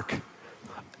good work.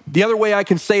 The other way I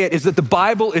can say it is that the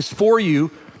Bible is for you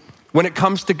when it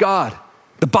comes to God.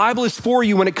 The Bible is for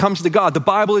you when it comes to God. The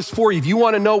Bible is for you. If you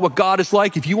want to know what God is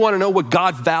like, if you want to know what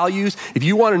God values, if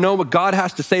you want to know what God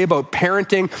has to say about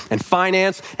parenting and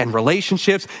finance and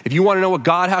relationships, if you want to know what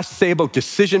God has to say about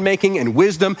decision-making and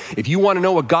wisdom, if you want to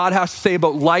know what God has to say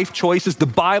about life choices, the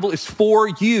Bible is for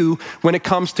you when it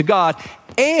comes to God.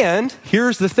 And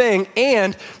here's the thing,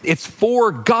 and it's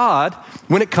for God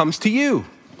when it comes to you.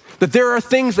 That there are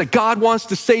things that God wants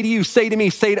to say to you, say to me,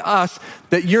 say to us,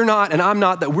 that you're not and I'm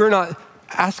not, that we're not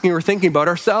asking or thinking about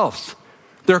ourselves.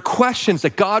 There are questions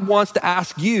that God wants to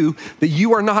ask you that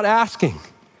you are not asking.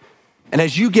 And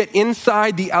as you get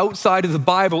inside the outside of the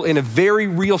Bible in a very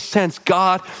real sense,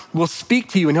 God will speak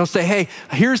to you and he'll say, hey,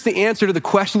 here's the answer to the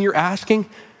question you're asking,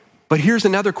 but here's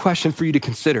another question for you to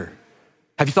consider.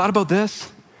 Have you thought about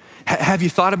this? Have you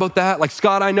thought about that? Like,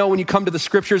 Scott, I know when you come to the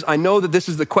scriptures, I know that this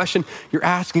is the question you're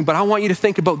asking, but I want you to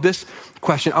think about this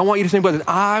question. I want you to think about it.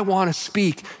 I want to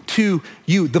speak to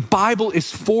you. The Bible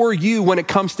is for you when it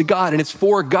comes to God, and it's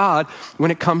for God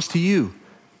when it comes to you.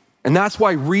 And that's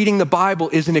why reading the Bible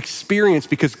is an experience,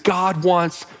 because God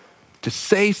wants to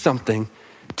say something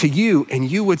to you, and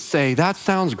you would say, that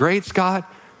sounds great, Scott,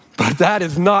 but that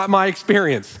is not my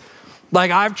experience. Like,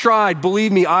 I've tried,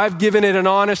 believe me, I've given it an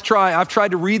honest try. I've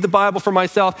tried to read the Bible for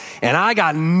myself and I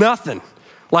got nothing.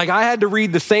 Like, I had to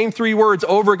read the same 3 words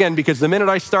over again because the minute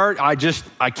I start, I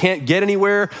can't get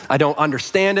anywhere. I don't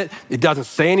understand it. It doesn't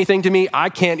say anything to me. I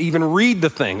can't even read the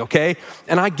thing, okay?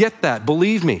 And I get that,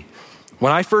 believe me.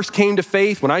 When I first came to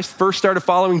faith, when I first started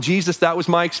following Jesus, that was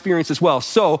my experience as well.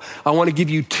 So I want to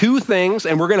give you 2 things,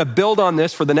 and we're going to build on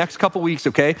this for the next couple weeks,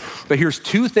 okay? But here's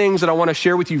 2 things that I want to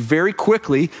share with you very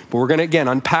quickly, but we're going to, again,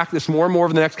 unpack this more and more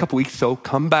over the next couple weeks, so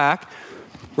come back.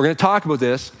 We're going to talk about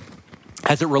this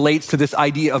as it relates to this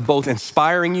idea of both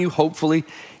inspiring you, hopefully,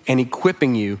 and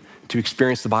equipping you to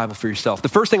experience the Bible for yourself. The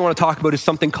first thing I want to talk about is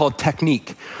something called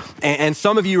technique. And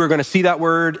some of you are going to see that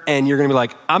word and you're going to be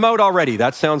like, I'm out already.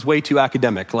 That sounds way too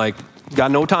academic. Like,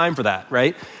 got no time for that,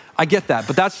 right? I get that,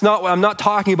 but I'm not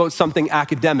talking about something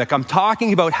academic. I'm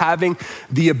talking about having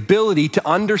the ability to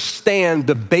understand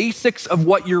the basics of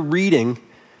what you're reading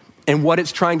and what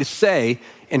it's trying to say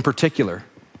in particular.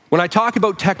 When I talk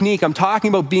about technique, I'm talking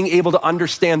about being able to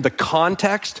understand the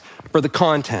context for the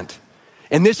content.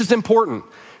 And this is important.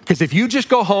 Because if you just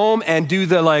go home and do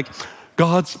the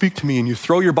God, speak to me. And you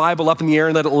throw your Bible up in the air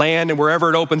and let it land, and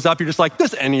wherever it opens up, you're just like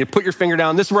this, and you put your finger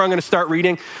down. This is where I'm going to start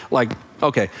reading. Like,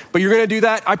 okay, but you're going to do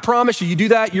that. I promise you do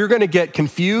that, you're going to get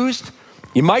confused.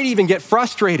 You might even get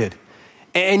frustrated.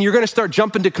 And you're going to start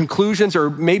jumping to conclusions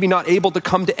or maybe not able to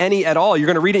come to any at all. You're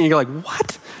going to read it and you're like,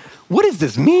 what? What does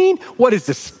this mean? What does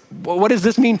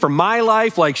this mean for my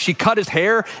life? Like, she cut his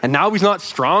hair and now he's not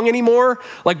strong anymore?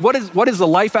 Like, what is the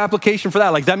life application for that?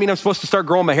 Like, does that mean I'm supposed to start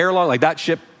growing my hair long? Like, that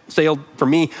ship sailed for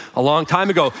me a long time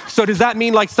ago. So does that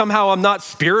mean like somehow I'm not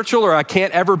spiritual or I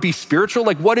can't ever be spiritual?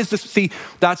 Like, what is this? See,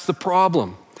 that's the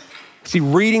problem. See,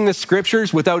 reading the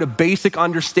scriptures without a basic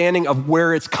understanding of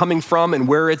where it's coming from and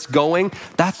where it's going,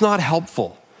 that's not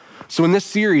helpful. So in this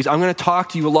series, I'm going to talk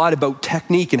to you a lot about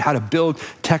technique and how to build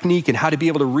technique and how to be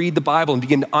able to read the Bible and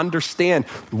begin to understand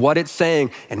what it's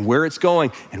saying and where it's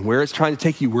going and where it's trying to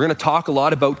take you. We're going to talk a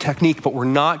lot about technique, but we're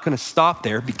not going to stop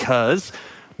there because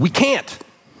we can't.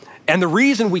 And the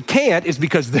reason we can't is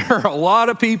because there are a lot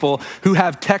of people who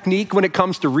have technique when it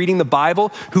comes to reading the Bible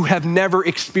who have never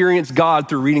experienced God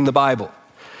through reading the Bible.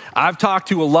 I've talked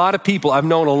to a lot of people, I've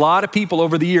known a lot of people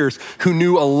over the years who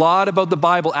knew a lot about the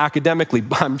Bible academically,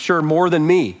 I'm sure more than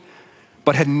me,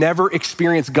 but had never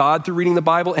experienced God through reading the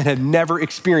Bible and had never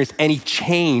experienced any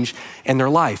change in their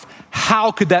life.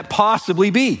 How could that possibly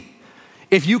be?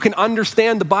 If you can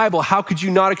understand the Bible, how could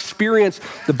you not experience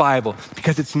the Bible?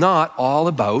 Because it's not all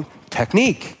about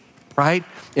technique, right?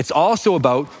 It's also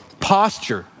about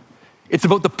posture. It's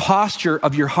about the posture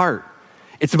of your heart.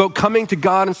 It's about coming to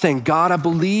God and saying, God, I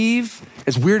believe,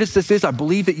 as weird as this is, I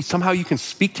believe that somehow you can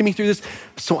speak to me through this.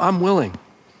 So I'm willing.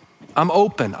 I'm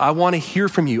open. I want to hear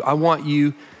from you. I want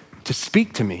you to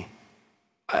speak to me.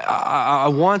 I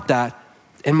want that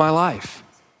in my life.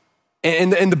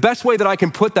 And the best way that I can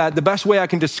put that, the best way I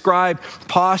can describe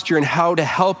posture and how to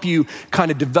help you kind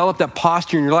of develop that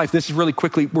posture in your life, this is really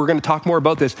quickly, we're going to talk more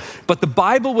about this, but the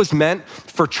Bible was meant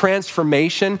for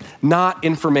transformation, not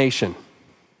information.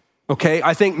 Okay,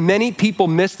 I think many people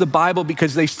miss the Bible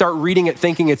because they start reading it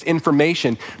thinking it's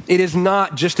information. It is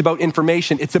not just about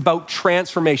information. It's about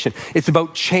transformation. It's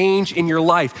about change in your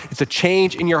life. It's a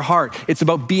change in your heart. It's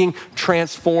about being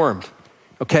transformed.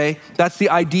 Okay, that's the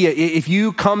idea. If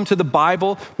you come to the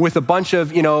Bible with a bunch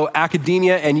of,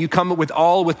 academia and you come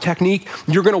with technique,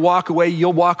 you're going to walk away.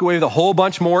 You'll walk away with a whole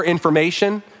bunch more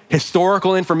information,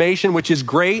 historical information, which is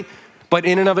great, but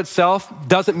in and of itself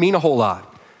doesn't mean a whole lot.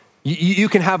 You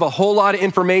can have a whole lot of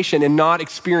information and not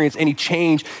experience any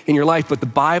change in your life, but the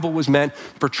Bible was meant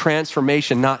for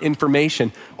transformation, not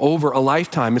information over a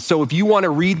lifetime. And so if you want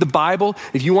to read the Bible,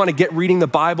 if you want to get reading the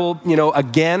Bible,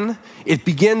 again, it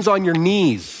begins on your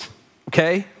knees,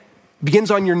 okay? It begins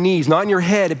on your knees, not in your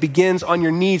head. It begins on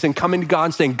your knees and coming to God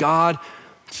and saying, God,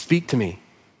 speak to me.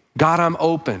 God, I'm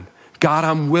open. God,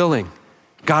 I'm willing.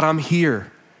 God, I'm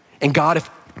here. And God,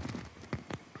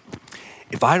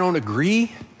 if I don't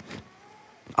agree,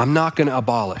 I'm not going to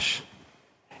abolish.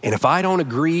 And if I don't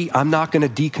agree, I'm not going to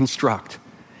deconstruct.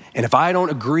 And if I don't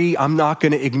agree, I'm not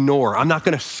going to ignore. I'm not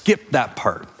going to skip that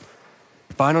part.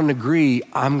 If I don't agree,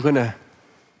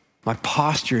 my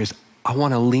posture is I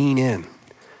want to lean in.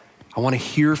 I want to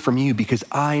hear from you because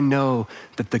I know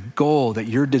that the goal, that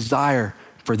your desire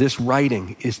for this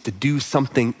writing is to do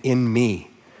something in me.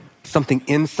 Something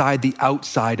inside the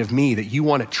outside of me, that you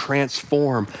want to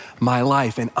transform my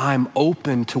life, and I'm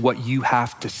open to what you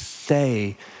have to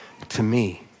say to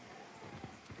me.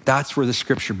 That's where the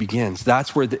scripture begins.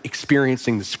 That's where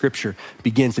experiencing the scripture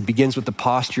begins. It begins with the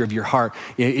posture of your heart.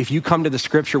 If you come to the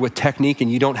scripture with technique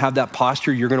and you don't have that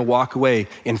posture, you're going to walk away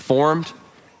informed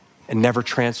and never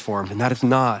transformed. And that is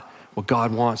not what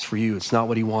God wants for you. It's not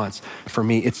what he wants for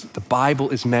me. The Bible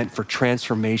is meant for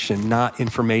transformation, not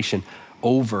information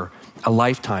over a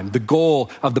lifetime. The goal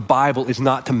of the Bible is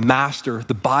not to master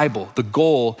the Bible. The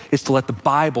goal is to let the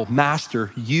Bible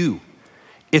master you.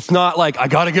 It's not like, I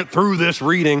got to get through this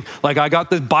reading. Like, I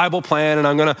got this Bible plan and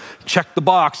I'm going to check the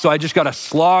box. So I just got to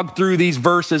slog through these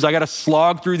verses. I got to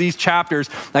slog through these chapters.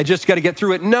 I just got to get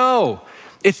through it. No,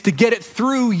 it's to get it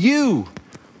through you,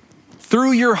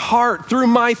 through your heart, through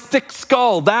my thick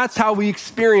skull. That's how we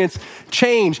experience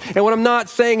change. And what I'm not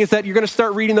saying is that you're going to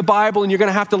start reading the Bible and you're going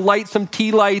to have to light some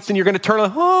tea lights and you're going to turn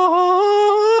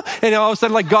on, and all of a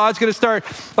sudden, like, God's going to start,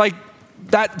 like,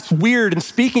 that's weird and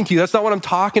speaking to you. That's not what I'm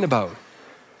talking about.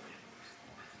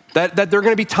 That there are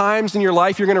going to be times in your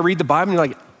life you're going to read the Bible and you're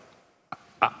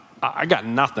like, I got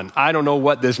nothing. I don't know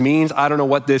what this means. I don't know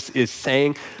what this is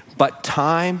saying. But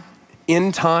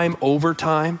over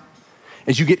time,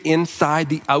 as you get inside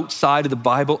the outside of the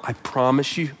Bible, I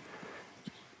promise you,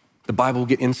 the Bible will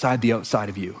get inside the outside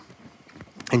of you,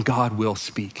 and God will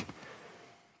speak.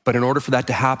 But in order for that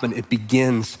to happen, it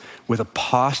begins with a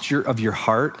posture of your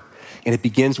heart, and it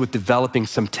begins with developing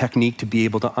some technique to be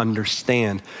able to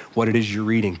understand what it is you're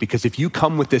reading. Because if you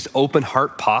come with this open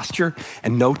heart posture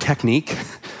and no technique,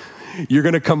 you're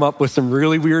gonna come up with some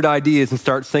really weird ideas and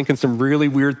start thinking some really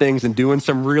weird things and doing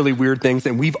some really weird things.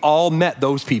 And we've all met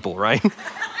those people, right?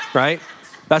 Right?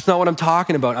 That's not what I'm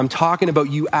talking about. I'm talking about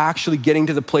you actually getting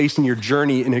to the place in your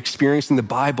journey and experiencing the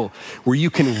Bible where you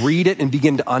can read it and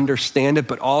begin to understand it,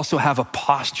 but also have a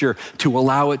posture to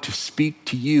allow it to speak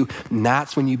to you. And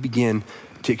that's when you begin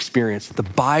to experience. The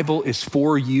Bible is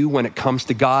for you when it comes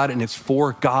to God, and it's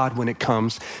for God when it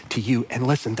comes to you. And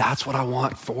listen, that's what I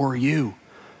want for you.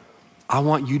 I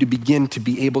want you to begin to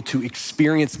be able to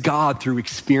experience God through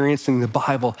experiencing the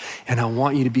Bible, and I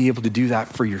want you to be able to do that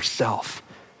for yourself.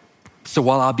 So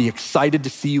while I'll be excited to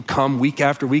see you come week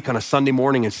after week on a Sunday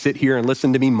morning and sit here and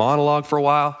listen to me monologue for a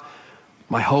while,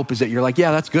 my hope is that you're like, yeah,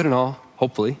 that's good and all,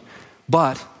 hopefully,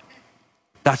 but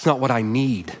that's not what I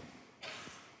need.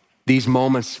 These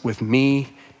moments with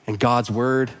me and God's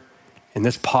word and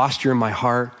this posture in my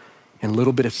heart and a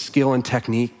little bit of skill and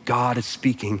technique, God is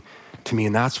speaking to me,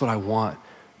 and that's what I want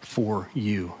for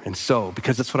you. And so,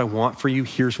 because that's what I want for you,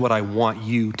 here's what I want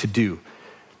you to do.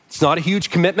 It's not a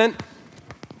huge commitment.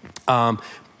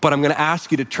 But I'm gonna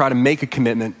ask you to try to make a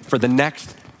commitment for the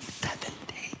next 7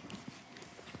 days.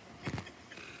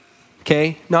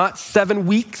 Okay, not 7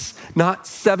 weeks, not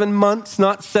 7 months,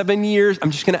 not 7 years. I'm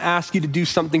just gonna ask you to do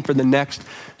something for the next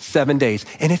 7 days.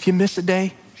 And if you miss a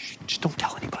day, just don't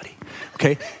tell anybody,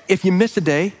 okay? If you miss a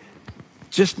day,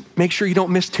 just make sure you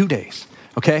don't miss 2 days,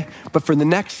 okay? But for the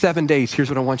next 7 days, here's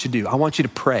what I want you to do. I want you to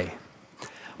pray.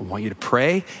 I want you to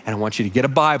pray, and I want you to get a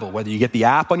Bible, whether you get the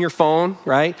app on your phone,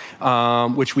 right?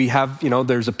 Which we have,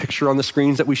 there's a picture on the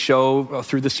screens that we show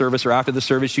through the service or after the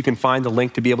service. You can find the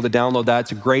link to be able to download that.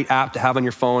 It's a great app to have on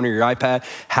your phone or your iPad.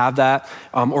 Have that.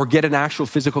 Or get an actual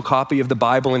physical copy of the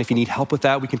Bible, and if you need help with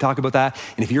that, we can talk about that.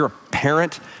 And if you're a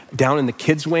parent, down in the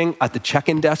kids wing at the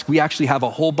check-in desk, we actually have a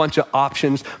whole bunch of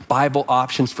options, Bible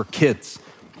options for kids.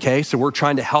 Okay, so we're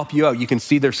trying to help you out. You can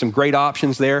see there's some great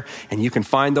options there, and you can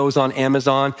find those on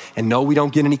Amazon. And no, we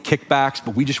don't get any kickbacks,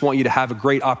 but we just want you to have a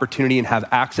great opportunity and have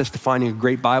access to finding a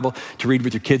great Bible to read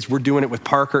with your kids. We're doing it with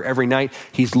Parker every night.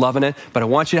 He's loving it. But I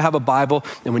want you to have a Bible,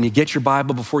 and when you get your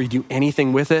Bible, before you do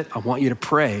anything with it, I want you to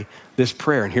pray this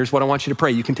prayer. And here's what I want you to pray.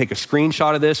 You can take a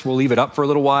screenshot of this. We'll leave it up for a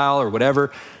little while or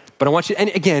whatever. But I want you, and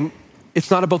again,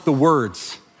 it's not about the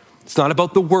words. It's not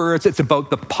about the words, it's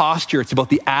about the posture, it's about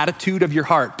the attitude of your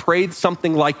heart. Pray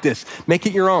something like this, make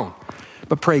it your own.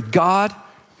 But pray, God,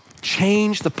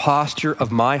 change the posture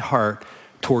of my heart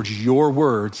towards your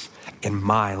words in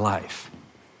my life.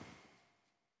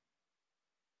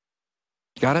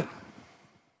 Got it?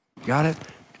 Got it?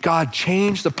 God,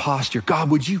 change the posture. God,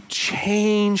 would you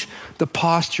change the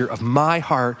posture of my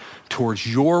heart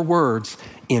towards your words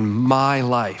in my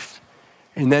life?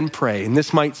 And then pray. And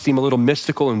this might seem a little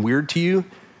mystical and weird to you,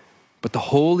 but the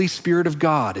Holy Spirit of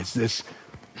God is this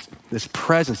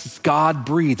presence. It's God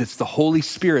breathed. It's the Holy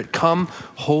Spirit. Come,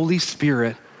 Holy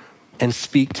Spirit, and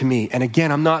speak to me. And again,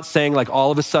 I'm not saying like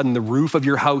all of a sudden the roof of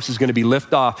your house is going to be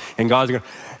lifted off and God's going,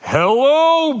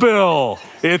 hello, Bill.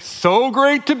 It's so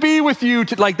great to be with you.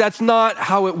 Like, that's not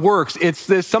how it works. It's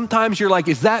this, sometimes you're like,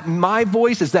 is that my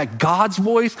voice? Is that God's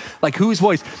voice? Like, whose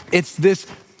voice? It's this.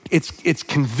 It's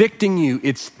convicting you,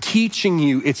 it's teaching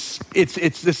you, it's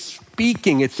this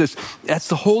speaking, that's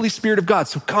the Holy Spirit of God.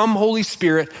 So come, Holy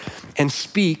Spirit, and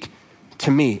speak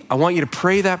to me. I want you to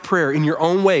pray that prayer in your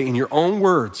own way, in your own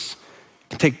words. It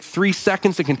can take 3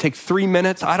 seconds, it can take 3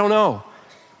 minutes, I don't know.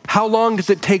 How long does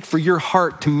it take for your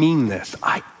heart to mean this?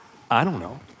 I don't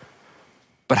know.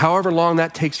 But however long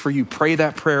that takes for you, pray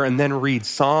that prayer and then read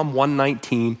Psalm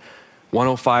 119,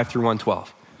 105 through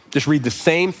 112. Just read the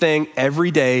same thing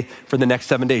every day for the next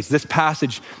 7 days. This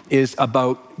passage is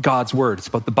about God's word. It's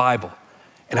about the Bible.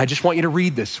 And I just want you to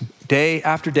read this day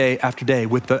after day after day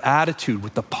with the attitude,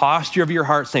 with the posture of your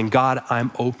heart saying, God,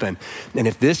 I'm open. And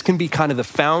if this can be kind of the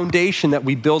foundation that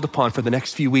we build upon for the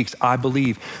next few weeks, I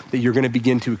believe that you're going to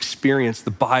begin to experience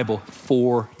the Bible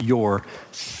for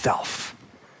yourself.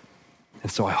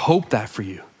 And so I hope that for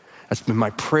you. That's been my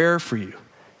prayer for you.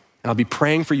 And I'll be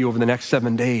praying for you over the next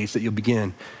 7 days that you'll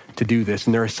begin to do this.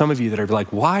 And there are some of you that are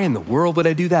like, why in the world would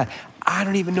I do that? I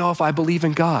don't even know if I believe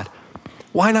in God.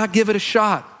 Why not give it a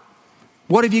shot?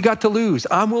 What have you got to lose?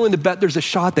 I'm willing to bet there's a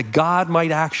shot that God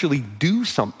might actually do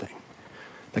something,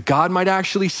 that God might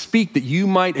actually speak, that you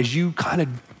might, as you kind of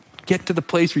get to the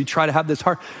place where you try to have this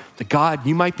heart, that God,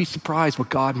 you might be surprised what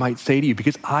God might say to you,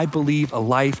 because I believe a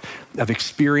life of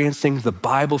experiencing the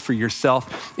Bible for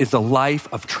yourself is a life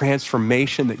of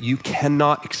transformation that you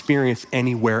cannot experience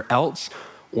anywhere else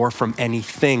or from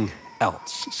anything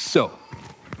else. So,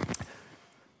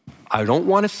 I don't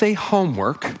want to say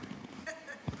homework,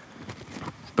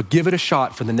 but give it a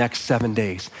shot for the next 7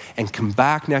 days and come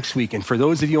back next week. And for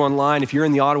those of you online, if you're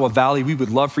in the Ottawa Valley, we would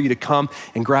love for you to come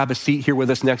and grab a seat here with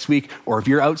us next week. Or if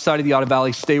you're outside of the Ottawa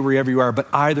Valley, stay wherever you are. But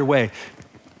either way,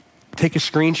 take a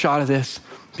screenshot of this,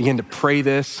 begin to pray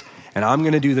this, and I'm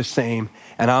going to do the same.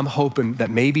 And I'm hoping that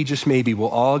maybe, just maybe, we'll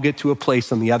all get to a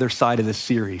place on the other side of this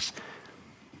series.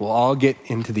 We'll all get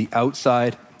into the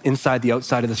outside, inside the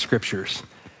outside of the scriptures.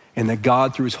 And that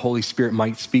God, through his Holy Spirit,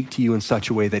 might speak to you in such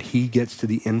a way that he gets to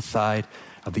the inside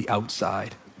of the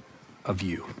outside of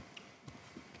you.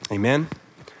 Amen?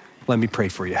 Let me pray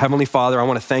for you. Heavenly Father, I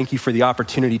want to thank you for the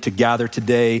opportunity to gather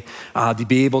today, to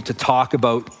be able to talk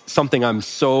about something I'm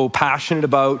so passionate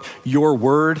about, your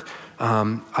word.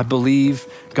 I believe,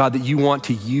 God, that you want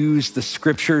to use the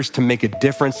scriptures to make a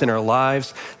difference in our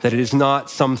lives, that it is not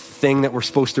something that we're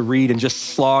supposed to read and just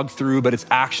slog through, but it's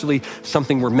actually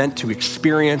something we're meant to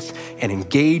experience and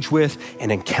engage with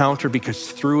and encounter, because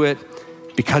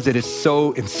it is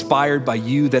so inspired by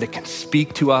you that it can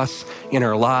speak to us in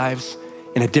our lives,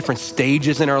 in at different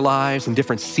stages in our lives, in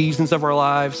different seasons of our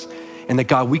lives, and that,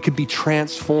 God, we could be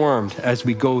transformed as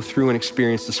we go through and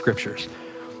experience the scriptures.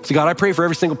 So God, I pray for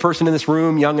every single person in this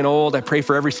room, young and old. I pray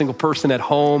for every single person at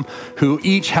home who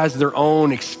each has their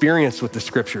own experience with the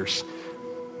scriptures.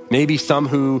 Maybe some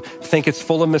who think it's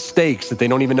full of mistakes, that they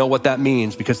don't even know what that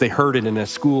means because they heard it in a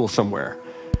school somewhere.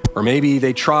 Or maybe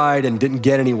they tried and didn't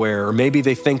get anywhere. Or maybe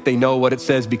they think they know what it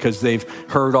says because they've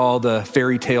heard all the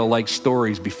fairy tale-like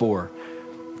stories before.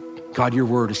 God, your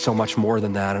word is so much more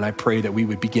than that. And I pray that we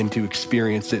would begin to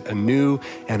experience it anew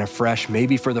and afresh,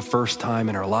 maybe for the first time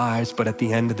in our lives, but at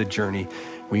the end of the journey,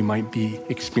 we might be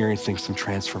experiencing some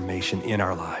transformation in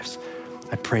our lives.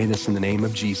 I pray this in the name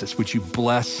of Jesus. Would you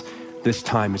bless this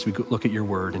time as we look at your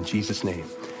word in Jesus' name?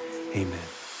 Amen.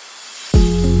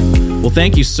 Well,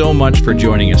 thank you so much for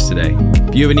joining us today.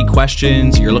 If you have any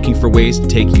questions, you're looking for ways to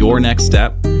take your next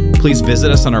step, please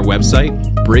visit us on our website,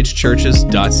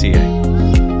 bridgechurches.ca.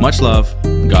 Much love.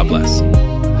 God bless.